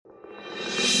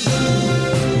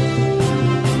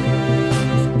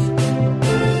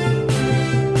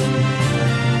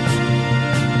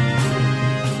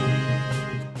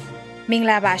မင်္ဂ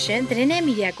လာပါရှင်သတင်းနဲ့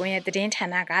မီဒီယာကွန်ရဲ့သတင်းဌာ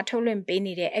နကထုတ်လွှင့်ပေး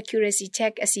နေတဲ့ Accuracy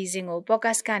Check အစီအစဉ်ကို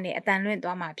podcast ကနေအတန်လွှင့်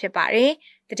သွားမှာဖြစ်ပါတယ်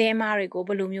။သတင်းအမှားတွေကိုဘ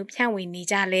ယ်လိုမျိုးဖြန့်ဝေနေ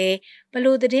ကြလဲဘယ်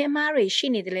လိုသတင်းအမှားတွေရှိ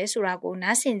နေတယ်လဲဆိုတာကို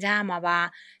နားဆင်ကြရမှာပါ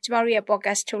။ကျမတို့ရဲ့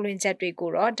podcast ထုတ်လွှင့်ချက်တွေကို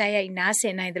တော့တိုက်ရိုက်နားဆ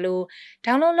င်နိုင်သလို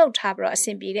download လုပ်ထားပြီးတော့အဆ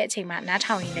င်ပြေတဲ့အချိန်မှာနား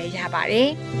ထောင်ရင်လည်းရပါတ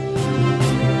ယ်။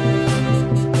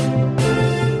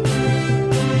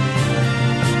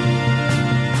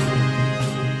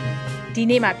ဒီ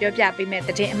နေ့မှာပြောပြပေးမယ့်သ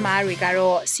တင်းအမှားတွေက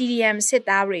တော့ CDM စစ်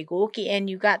သားတွေကို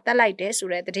KNU ကတပ်လိုက်တဲ့ဆို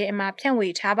တဲ့သတင်းအမှားဖြန့်ဝေ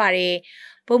ထားပါတယ်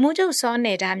။ဗိုလ်မှူးချုပ်စောန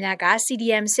ယ်သားများက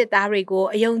CDM စစ်သားတွေကို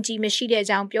အယုံကြည်မရှိတဲ့အ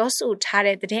ကြောင်းပြောဆိုထား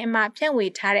တဲ့သတင်းအမှားဖြန့်ဝေ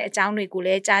ထားတဲ့အကြောင်းတွေကိုလ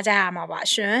ည်းကြားကြရမှာပါ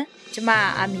ရှင်။ကျွန်မ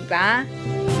အာမီပါ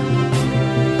။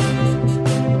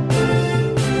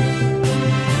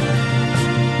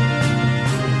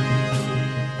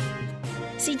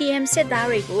 CDM စစ်သား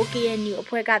တွေကို KNU အ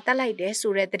ဖွဲ့ကတပ်လိုက်တဲ့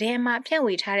ဆိုတဲ့သတင်းအမှားဖြန့်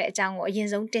ဝေထားတဲ့အကြောင်းကိုအရင်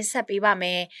ဆုံးတင်ဆက်ပေးပါမ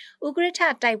ယ်။ဥက္ကဋ္ဌ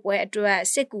တိုက်ပွဲအတွက်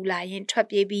စစ်ကူလာရင်ထွက်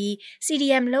ပြေးပြီး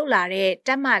CDM လုပ်လာတဲ့တ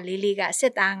ပ်မလေးကစ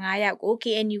စ်သား9ယောက်ကို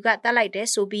KNU ကတပ်လိုက်တဲ့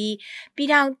ဆိုပြီးပြည်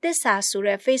ထောင်သစ္စာဆို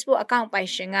တဲ့ Facebook အကောင့်ပိုင်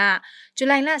ရှင်ကဇူ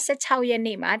လိုင်လ16ရက်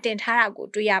နေ့မှာတင်ထားတာကို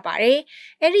တွေ့ရပါတယ်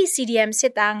။အဲ့ဒီ CDM စ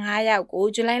စ်သား9ယောက်ကို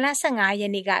ဇူလိုင်လ15ရ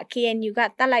က်နေ့က KNU က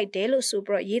တပ်လိုက်တယ်လို့ဆို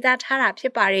ပြီးရေးသားထားတာဖြ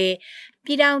စ်ပါတယ်။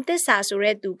ပြည်ထောင်သစ္စာဆို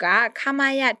တဲ့သူကခမာ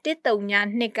ယ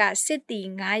132ကစစ်တီ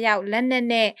9ယောက်လက်နက်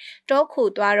နဲ့တောခို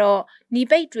သွားတော့ညီ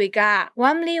ပိတ်တွေက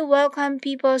warmly welcome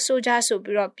people soldier ဆို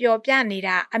ပြီးတော့ပျော်ပြနေ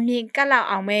တာအမြင်ကတ်လောက်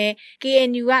အောင်ပဲ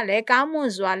KNU ကလည်းကောင်းမွ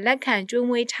န်စွာလက်ခံကျွေး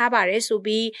မွေးထားပါတယ်ဆို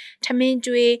ပြီးထမင်း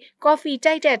ကျွေးကော်ဖီ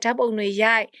တိုက်တဲ့ဓာတ်ပုံတွေ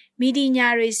ရိုက်မီဒီညာ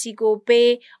တွေစီကိုပေး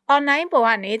online ပေါ်က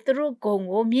နေသူတို့ဂုံ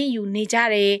ကိုမြင့်ယူနေကြ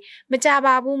တယ်မကြ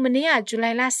ပါဘူးမနေ့ကဇူ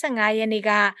လိုင်လ15ရက်နေ့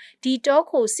ကဒီတော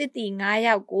ခိုစစ်တီ9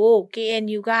ယောက်ကို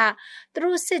KNU ကသူ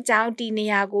တို့စစ်ကြောင်းတီနေ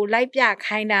ရာကိုလိုက်ပြ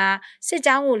ခိုင်းတာစစ်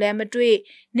ကြောင်းကိုလည်းမတွေ့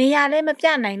နေရာလည်းမပြ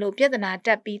နိုင်လို့ပြဿနာတ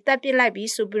က်ပြီးတပ်ပစ်လိုက်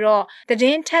ပြီးဆိုပြီးတော့သတ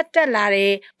င်းထက်တက်လာတ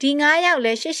ယ်ဒီ9ယောက်လ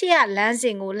ည်းရှေ့ရလမ်းစ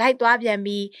ဉ်ကိုလိုက်သွားပြန်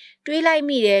ပြီးတွေးလိုက်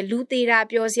မိတယ်လူသေးတာ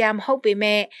ပြောစရာမဟုတ်ပေ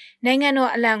မဲ့နိုင်ငံ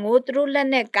တော်အလံကိုသူတို့လက်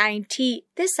နဲ့ကင်ထိ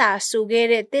သစ္စာဆိုခဲ့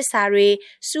တဲ့သစ္စာတွေ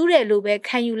စူးတယ်လို့ပဲ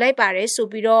ခံယူလိုက်ပါတယ်ဆို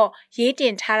ပြီးတော့ရေးတ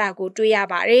င်ထားတာကိုတွေ့ရ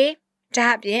ပါတယ်ဒါ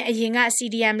အပြင်အရင်က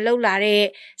CDM လောက်လာတဲ့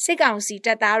စစ်ကောင်စီတ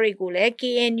ပ်သားတွေကိုလည်း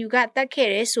KNU ကတတ်ခဲ့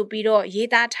တယ်ဆိုပြီးတော့ရေး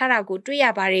သားထားတာကိုတွေ့ရ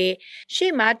ပါတယ်။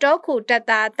ရှေ့မှာတောခုတပ်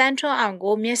သားတန်းထွန်းအောင်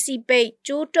ကိုမျက်စိပိတ်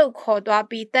ကျိုးတုပ်ခေါ်သွား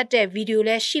ပြီးတတ်တဲ့ဗီဒီယိုလ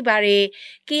ည်းရှိပါတယ်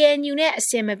။ KNU နဲ့အ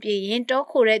စင်မပြေရင်တော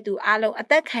ခိုတဲ့သူအလုံးအ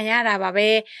သက်ခံရတာပါပဲ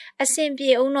။အစင်ပြေ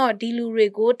အောင်တော့ဒီလူတွေ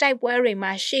ကိုတိုက်ပွဲတွေ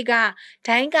မှာရှေ့က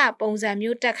ဒိုင်းကပုံစံ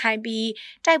မျိုးတက်ခိုင်းပြီး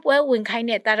တိုက်ပွဲဝင်ခိုင်း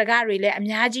တဲ့တာရကတွေလည်းအ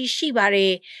များကြီးရှိပါတ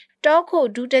ယ်။တောခို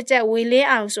ဒုတက်ချက်ဝေလင်း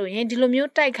အောင်ဆိုရင်ဒီလို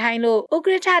မျိုးတိုက်ခိုင်းလို့ဥက္က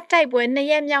ဋ္ဌတိုက်ပွဲ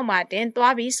2ရက်မြောက်မှာတင်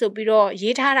သွားပြီးဆိုပြီးတော့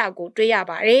ရေးထားတာကိုတွေ့ရ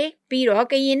ပါတယ်ပြီးတော့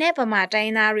ကရင်နဲ့ဗမာတို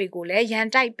င်းသားတွေကိုလည်းရန်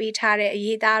တိုက်ပေးထားတဲ့အ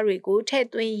ရေးသားတွေကိုထည့်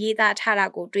သွင်းရေးသားထားတာ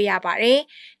ကိုတွေ့ရပါတယ်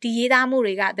ဒီရေးသားမှု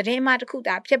တွေကသတင်းမှတစ်ခု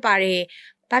သာဖြစ်ပါတယ်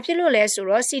ဘာဖြစ်လို့လဲဆို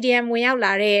တော့ CDM ဝင်ရောက်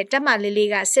လာတဲ့တပ်မလေး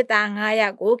ကစစ်သား9ယော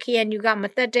က်ကို KNU ကမ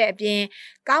တက်တဲ့အပြင်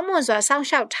ကောင်းမွန်စွာစောင့်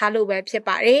ရှောက်ထားလို့ပဲဖြစ်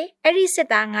ပါတယ်။အဲ့ဒီစစ်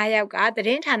သား9ယောက်ကသတ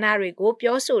င်းဌာနတွေကို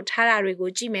ပြောဆိုထားတာတွေကို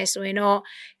ကြည့်မယ်ဆိုရင်တော့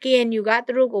KNU က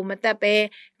သူတို့ကိုမတက်ပဲ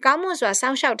ကောင်းမွန်စွာစော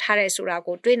င့်ရှောက်ထားတယ်ဆိုတာ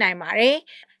ကိုတွေ့နိုင်ပါတယ်။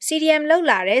 CDM လောက်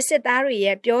လာတဲ့စစ်သားတွေ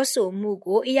ရဲ့ပြောဆိုမှု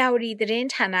ကိုအေယာဝတီသတင်း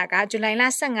ဌာနကဇူလိုင်လ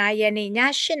15ရက်နေ့ည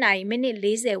8:40မိနစ်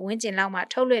40ဝန်းကျင်လောက်မှာ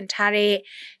ထုတ်လွှင့်ထားတဲ့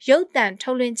ရုပ်သံ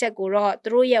ထုတ်လွှင့်ချက်ကိုတော့သူ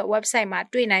တို့ရဲ့ website မှာ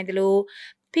တွေ့နိုင်တယ်လို့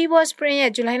People Spring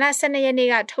ရဲ့ဇူလိုင်လ12ရက်နေ့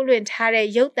ကထုတ်လွှင့်ထားတဲ့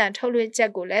ရုပ်သံထုတ်လွှင့်ချ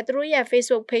က်ကိုလည်းသူတို့ရဲ့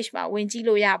Facebook page မှာဝင်ကြည့်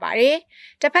လို့ရပါတယ်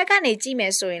။တစ်ဖက်ကနေကြည့်မ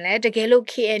ယ်ဆိုရင်လည်းတကယ်လို့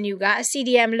KNU က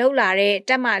CDM လောက်လာတဲ့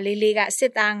တပ်မလေးကစ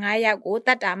စ်သား9ယောက်ကိုတ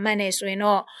တ်တာမှန်နေဆိုရင်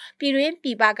တော့ပြည်တွင်းပြ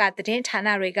ည်ပကသတင်းဌာန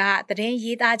တွေကသတင်း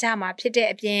ရေးသားကြမှာဖြစ်တဲ့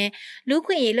အပြင်လူ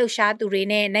ခွင့်ရေးလှုပ်ရှားသူတွေ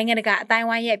နဲ့နိုင်ငံတကာအတိုင်းအ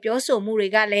ဝိုင်းရဲ့ပြောဆိုမှုတွေ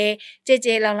ကလည်းကြဲ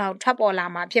ကြဲလောင်လောင်ထွက်ပေါ်လာ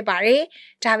မှာဖြစ်ပါတယ်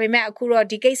။ဒါပေမဲ့အခုတော့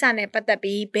ဒီကိစ္စနဲ့ပတ်သက်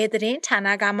ပြီးဘယ်သတင်းဌာန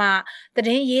ကမှသတ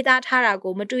င်းရေးသားထားတာ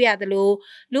ကိုမတွေ့ရသလို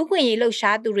လူခွင့်ရေးလှုပ်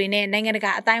ရှားသူတွေနဲ့နိုင်ငံတ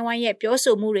ကာအတိုင်းအဝိုင်းရဲ့ပြော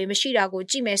ဆိုမှုတွေမရှိတာကို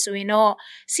ကြည့်မယ်ဆိုရင်တော့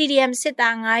CDM စစ်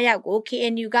သား9ယောက်ကို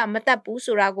KNU ကမတက်ဘူး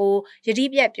ဆိုတာကိုယတိ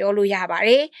ပြတ်ပြောလို့ရပါတ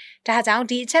ယ်။ဒါကြောင့်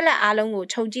ဒီအချက်လက်အားလုံးကို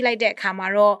ခြုံကြည့်လိုက်တဲ့အခါမှာ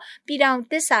တော့ပြည်ထောင်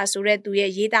သစ္စာဆိုတဲ့သူ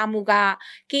ရဲ့ရေးသားမှုက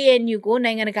KNU ကို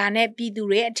နိုင်ငံတကာနဲ့ပြည်သူ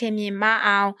တွေအထင်မြင်မှား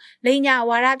အောင်လိမ်ညာ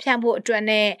ဝါဒဖြန့်ဖို့အတွက်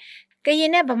နဲ့ကရ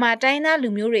င်နဲ့ဗမာတိုင်းသားလူ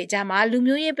မျိုးတွေကြားမှာလူ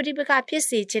မျိုးရေးပဋိပက္ခဖြစ်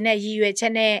စေခြင်းနဲ့ရည်ရွယ်ချ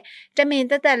က်နဲ့တမင်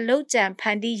သက်သက်လှုပ်ကြံဖ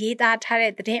န်တီးရေးသားထား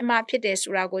တဲ့သတင်းအမှားဖြစ်တယ်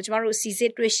ဆိုတာကိုကျမတို့စီစ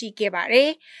စ်တွေ့ရှိခဲ့ပါတယ်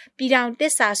။ပြည်ထောင်သ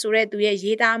စ္စာဆိုတဲ့သူရဲ့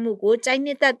ရေးသားမှုကိုကြိုက်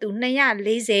နှစ်သက်သူ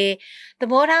240သ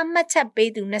ဘောထားမှတ်ချက်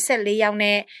ပေးသူ24ယောက်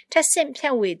နဲ့ထက်ဆင့်ဖြ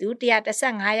န့်ဝေသူ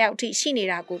115ယောက်အထိရှိနေ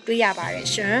တာကိုတွေ့ရပါတယ်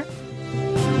ရှင်။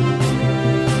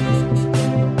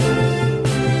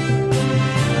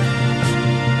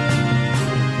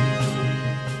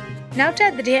နောက်ထ ထ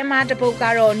က်သတင်းအမှားတစ်ပုဒ်က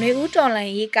တော့ຫນွေဦးတော်လှ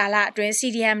န်ရေးကာလအတွင်း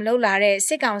CDM လောက်လာတဲ့စ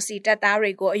စ်ကောင်စီတပ်သား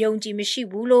တွေကိုအယုံကြည်မရှိ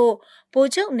ဘူးလို့ဗို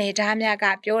လ်ချုပ်နေသားများက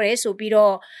ပြောတယ်ဆိုပြီး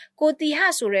တော့ကိုတီဟ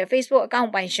ဆိုတဲ့ Facebook အကော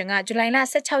င့်ပိုင်ရှင်ကဇူလိုင်လ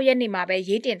16ရက်နေ့မှာပဲ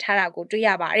ရေးတင်ထားတာကိုတွေ့ရ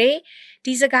ပါတယ်။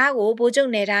ဒီစကားကိုဗိုလ်ချု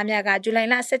ပ်နေသားများကဇူလိုင်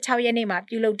လ16ရက်နေ့မှာ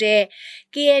ပြုလုပ်တဲ့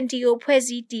KNDO ဖွဲ့စ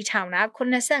ည်းတည်ထောင်တာ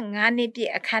85နှစ်ပြ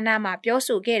ည့်အခမ်းအနားမှာပြော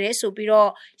ဆိုခဲ့တယ်ဆိုပြီးတော့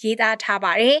ရေးသားထား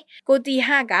ပါတယ်။ကိုတီဟ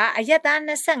ကအရက်သား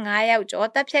25ယောက်ကျော်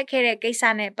တပ်ဖြတ်ခဲ့တဲ့ကိစ္စ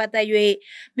နဲ့ပတ်သက်၍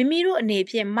မိမိတို့အနေ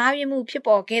ဖြင့်မှားယွင်းမှုဖြစ်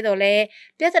ပေါ်ခဲ့တော့လဲ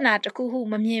ပြဿနာတစ်ခုခု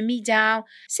မမြင်မိကြောင်း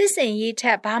စစ်စင်ရေးထ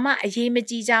က်ဘာမှအရေးမ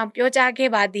ကြီးကြောင်းပြောကြားခဲ့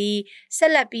ပါသည်ဆ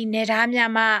က်လက်ပြီးနေသား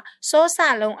များမှစောစ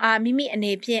လုံးအားမိမိအ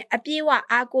နေဖြင့်အပြည့်အဝ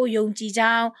အားကိုးယုံကြည်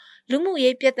ကြောင်းလူမှု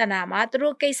ရေးပြဿနာမှာသူ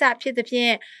တို့ကိစ္စဖြစ်သဖြ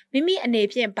င့်မိမိအနေ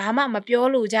ဖြင့်ဘာမှမပြော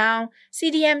လိုကြောင်း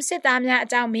CDM စစ်သားများအ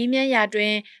ကြောင်းမေးမြန်းရာတွ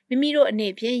င်မိမိတို့အနေ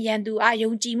ဖြင့်ရန်သူအား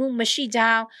ယုံကြည်မှုမရှိ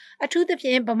ကြောင်းအထူးသဖြ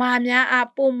င့်ဗမာများအား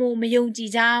ပုံမမယုံကြ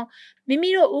ည်ကြောင်းမိမိ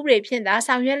တို့ဥပဒေဖြင့်သာ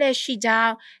ဆောင်ရွက်လက်ရှိကြော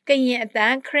င်းကရင်အတ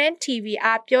န် Crane TV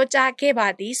အားပြောကြားခဲ့ပါ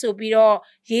သည်ဆိုပြီးတော့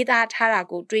ရေးသားထားတာ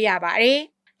ကိုတွေ့ရပါတယ်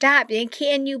ဒါအပြင်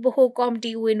KNU ဗဟိုကော်မ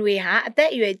တီဝင်တွေဟာအသက်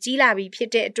အရွယ်ကြီးလာပြီဖြစ်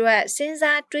တဲ့အတွက်စဉ်း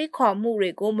စားတွေးခေါ်မှု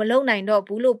တွေကိုမလုပ်နိုင်တော့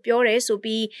ဘူးလို့ပြောတယ်ဆို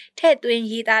ပြီးထည့်သွင်း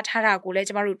ရေးသားထားတာကိုလည်း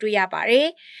ကျမတို့တွေ့ရပါတယ်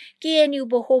။ KNU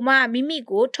ဗဟိုမှမိမိ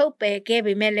ကိုထုတ်ပယ်ခဲ့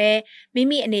ပေမဲ့လည်းမိ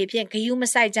မိအနေဖြင့်ဂရုမ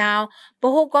စိုက်ကြောင်းဗ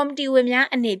ဟိုကော်မတီဝင်များ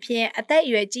အနေဖြင့်အသက်အ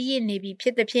ရွယ်ကြီးရင့်နေပြီဖြ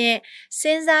စ်သဖြင့်စ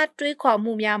ဉ်းစားတွေးခေါ်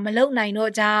မှုများမလုပ်နိုင်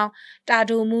တော့ကြောင်းတာ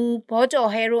ဒိုမူဘောကျော်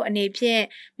ဟဲရိုအနေဖြင့်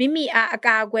မိမိအားအ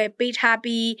ကာအကွယ်ပေးထား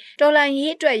ပြီးတော်လှန်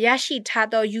ရေးအတွက်ရရှိထား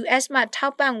သောUS မှထော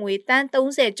က်ပံ့ငွေတန်း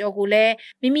30ကျော်ကိုလည်း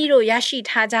မိမိတို့ရရှိ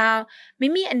ထားကြောင်းမိ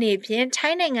မိအနေဖြင့်ထို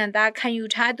င်းနိုင်ငံသားခံယူ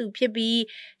ထားသူဖြစ်ပြီး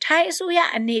ထိုင်းအစိုးရ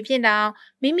အနေဖြင့်တောင်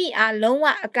မိမိအားလုံးဝ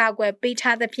အကာအကွယ်ပေး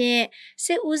ထားသဖြင့်စ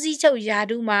စ်ဦးစီးချုပ်ယာ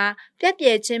ဒူးမှာပြက်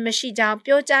ပြဲခြင်းမရှိကြောင်း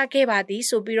ပြောကြားခဲ့ပါသည်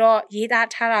ဆိုပြီးတော့ရေးသား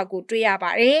ထားတာကိုတွေ့ရ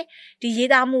ပါတယ်။ဒီရေး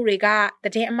သားမှုတွေကသ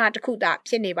တင်းအမှားတစ်ခုသာ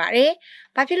ဖြစ်နေပါတယ်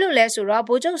။ဘာဖြစ်လို့လဲဆိုတော့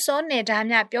ဗိုလ်ချုပ်စောနယ်သား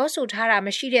များပြောဆိုထားတာမ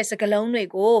ရှိတဲ့စကားလုံးတွေ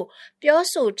ကိုပြော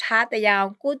ဆိုထားတဲ့အောင်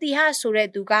ကိုတီဟဆိုတဲ့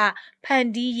သူကဖန်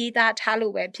တီးရေးသားထား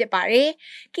လို့ပဲဖြစ်ပါတယ်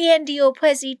။ KNDO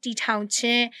ဖွဲ့စည်းတည်ထောင်ခြ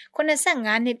င်း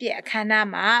85နှစ်ပြည့်အခမ်းအနား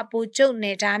မှာဗိုလ်ချုပ်န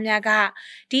ယ်သားများက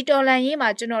ဒီတော်လှန်ရေးမှာ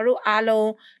ကျွန်တော်တို့အားလုံး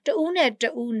တဦးနဲ့တ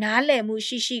ဦးနားလည်မှု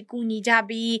ရှိရှိကူညီကြ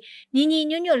ပြီးညီညီ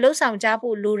ညွတ်ညွတ်လှုပ်ဆောင်ကြ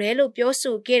ဖို့လိုတယ်လို့ပြော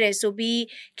ဆိုခဲ့တယ်ဆိုပြီး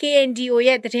KNDO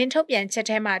ရဲ့သတင်းထုတ်ပြန်ချက်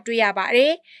ထဲမှာတွေ့ရပါတ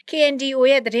ယ်။ KNDO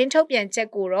ရဲ့သတင်းထုတ်ပြန်ချက်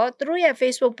ကိုတော့သူတို့ရဲ့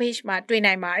Facebook page မှာတွေ့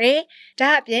နိုင်ပါတယ်။ဒါ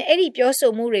အပြင်အဲ့ဒီပြော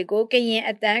ဆိုမှုတွေကိုကရင်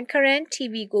အတန် Current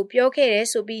TV ကိုပြောခဲ့တယ်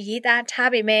ဆိုပြီးရေးသား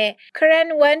ထားပေမဲ့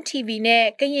Current 1 TV နဲ့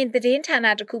ကရင်သတင်းဌာန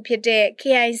တစ်ခုဖြစ်တဲ့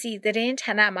KIC သတင်း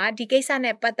ဌာနမှာဒီကိစ္စ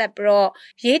နဲ့ပတ်သက်ပြီးတော့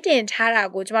ရေးတင်ထားတာ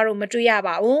ကိုကျမတို့မတွေ့ရ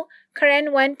ပါဘူး။ Current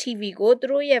 1 TV ကိုသူ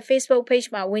တို့ရဲ့ Facebook page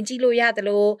မှာဝင်ကြည့်လို့ရတယ်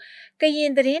လို့ကရ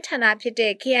င်သတင်းဌာနဖြစ်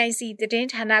တဲ့ KIC သတင်း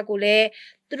ဌာနကိုလည်း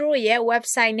သူတို့ရဲ့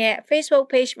website နဲ့ Facebook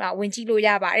page မှာဝင်ကြည့်လို့ရ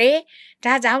ပါတယ်။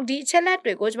ဒါကြောင့်ဒီအချက်လက်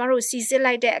တွေကိုကျမတို့စီစစ်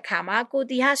လိုက်တဲ့အခါမှာကို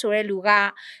တီဟဆိုတဲ့လူက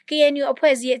KNU အ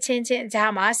ဖွဲ့အစည်းအချင်းချင်းအ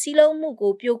ကြားမှာစီးလုံးမှု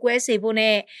ကိုပြိုကွဲစေဖို့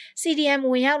နဲ့ CDM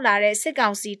ဝင်ရောက်လာတဲ့စစ်ကော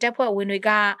င်စီတပ်ဖွဲ့ဝင်တွေ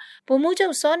ကဗိုလ်မှူးချု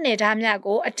ပ်စောနယ်သားများ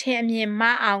ကိုအထင်အမြင်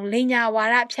မှားအောင်လိန်ညာဝါ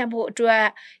ဒဖြန့်ဖို့အတွက်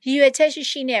ရည်ရွယ်ချက်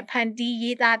ရှိနဲ့ဖန်တီး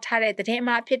ရေးသားထားတဲ့သတင်းအ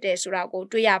မှားဖြစ်တယ်ဆိုတာကို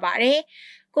တွေ့ရပါတယ်။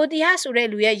ကိုတီဟဆိုတဲ့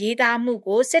လူရဲ့ရေးသားမှု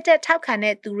ကိုစစ်တပ်ထောက်ခံ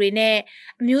တဲ့သူတွေနဲ့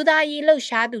အမျိုးသားရေးလှုပ်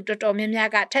ရှားသူတော်တော်များများ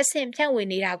ကထပ်ဆင့်ဖြန့်ဝေ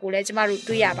နေတာကိုလည်းကျမတို့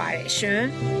တွေ့ရပါတယ်ရှင်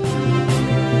။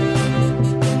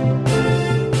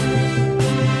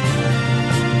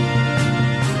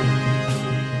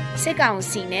စစ်ကောင်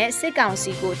စီနဲ့စစ်ကောင်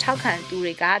စီကိုထောက်ခံသူ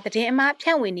တွေကသတင်းအမှားဖြ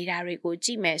န့်ဝေနေတာတွေကိုကြ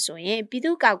ည့်မယ်ဆိုရင်ပြည်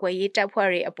သူ့ကာကွယ်ရေးတပ်ဖွဲ့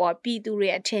တွေအပေါ်ပြည်သူတွေ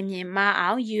အထင်မြင်မှား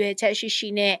အောင်ရည်ရွယ်ချက်ရှိ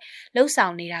နဲ့လှုံ့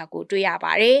ဆော်နေတာကိုတွေ့ရ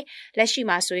ပါတယ်။လက်ရှိ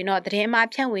မှာဆိုရင်တော့သတင်းအမှား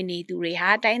ဖြန့်ဝေနေသူတွေဟာ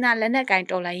တိုင်းသားလက်နက်ကိုင်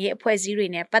တော်လှန်ရေးအဖွဲ့အစည်းတွေ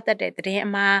နဲ့ပတ်သက်တဲ့သတင်းအ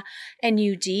မှား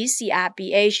NUG,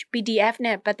 CRPH, PDF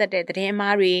နဲ့ပတ်သက်တဲ့သတင်းအ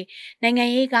မှားတွေနိုင်ငံ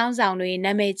ရေးခေါင်းဆောင်တွေ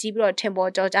နာမည်ကြီးပြီးတော့ထင်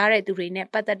ပေါ်ကျော်ကြားတဲ့သူတွေနဲ့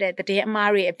ပတ်သက်တဲ့သတင်းအ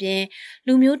မှားတွေအပြင်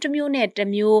လူမျိုးတစ်မျိုးနဲ့တစ်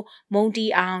မျိုးမုံတီ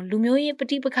အောင်လူမျိုးရေးပ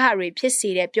ဋိပက္ခတွေဖြစ်စေ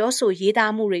တဲ့ပြောဆိုရေး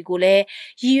သားမှုတွေကိုလည်း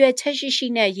ရည်ရွယ်ချက်ရှိ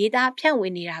နဲ့ရေးသားဖြန့်ဝေ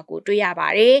နေတာကိုတွေ့ရပါ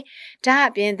တယ်။ဒါ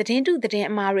အပြင်သတင်းတုသတင်း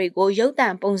အမှားတွေကိုရုပ်သံ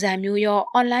ပုံစံမျိုးရော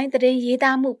အွန်လိုင်းသတင်းရေး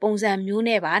သားမှုပုံစံမျိုး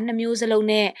နဲ့ပါနှမျိုးစလုံး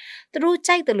နဲ့သူတို့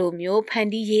ကြိုက်တယ်လို့မျိုးဖန်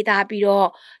တီးရေးသားပြီးတော့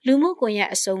လူမှုကွန်ရက်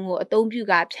အစုံကိုအသုံးပြု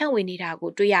ကဖြန့်ဝေနေတာ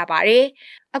ကိုတွေ့ရပါတယ်။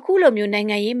အခုလိုမျိုးနိုင်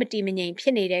ငံရေးမတည်မငြိမ်ဖြ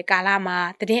စ်နေတဲ့ကာလမှာ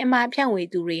သတင်းအမှားဖြန့်ဝေ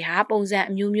သူတွေဟာပုံစံ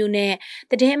အမျိုးမျိုးနဲ့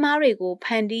သတင်းအမှားတွေကိုဖ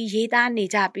န်တီးရေးသားနေ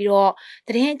ကြပြီးတော့သ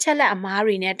တင်းအချက်လက်အမှား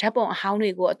တွေနဲ့ဓာတ်ပုံအဟောင်း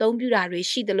တွေကိုအသုံးပြုတာတွေ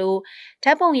ရှိသလိုဓာ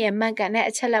တ်ပုံရဲ့မှန်ကန်တဲ့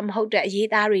အချက်လက်မဟုတ်တဲ့အရေး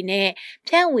သားတွေနဲ့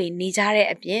ဖြန့်ဝေနေကြတဲ့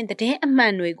အပြင်သတင်းအမှ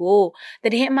န်တွေကိုသ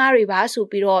တင်းအမှားတွေပါဆို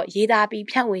ပြီးတော့ရေးသားပြီး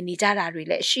ဖြန့်ဝေနေကြတာတွေ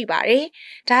လည်းရှိပါတယ်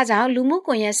။ဒါကြောင့်လူမှု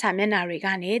ကွန်ရက်စာမျက်နှာတွေက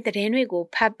နေသတင်းတွေကို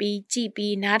ဖတ်ပြီးကြည့်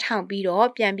ပြီးနားထောင်ပြီးတော့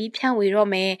ပြန်ပြီးဖြန့်ဝေတော့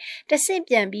မယ်တဆင့်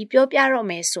ပြန် ပြန်ပြီးပြောပြတော့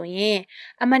မယ်ဆိုရင်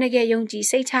အမှန်တကယ်ယုံကြည်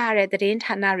စိတ်ချရတဲ့သတင်း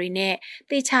ဌာနတွေနဲ့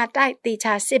တေချာတိုက်တေ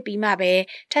ချာစစ်ပြီးမှပဲ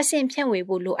ထပ်ဆင့်ဖြန့်ဝေ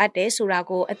ဖို့လိုအပ်တယ်ဆိုတာ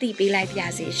ကိုအသိပေးလိုက်ပါ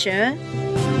စေရှင်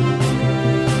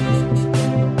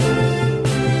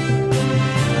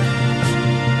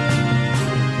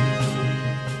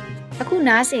အခု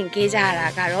နားဆင်ကြကြရတာ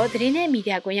ကတော့သတင်းနဲ့မီ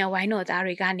ဒီယာကွန်ရက်ဝိုင်းတော်သား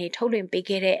တွေကနေထုတ်လွှင့်ပေး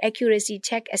ခဲ့တဲ့ Accuracy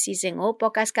Check အစီအစဉ်ကို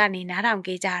podcast ကနေနားထောင်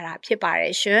ကြကြရတာဖြစ်ပါတ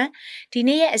ယ်ရှင်။ဒီ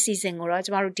နေ့ရဲ့အစီအစဉ်ကိုတော့ကျ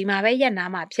မတို့ဒီမှာပဲရပ်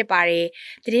နားမှာဖြစ်ပါတယ်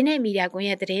။သတင်းနဲ့မီဒီယာကွန်ရ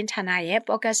က်သတင်းဌာနရဲ့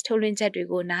podcast ထုတ်လွှင့်ချက်တွေ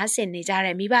ကိုနားဆင်နေကြ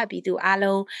တဲ့မိဘပြည်သူအား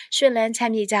လုံးရွှင်လန်းချ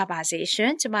မ်းမြေ့ကြပါစေရှ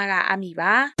င်။ကျမကအမီ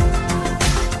ပါ။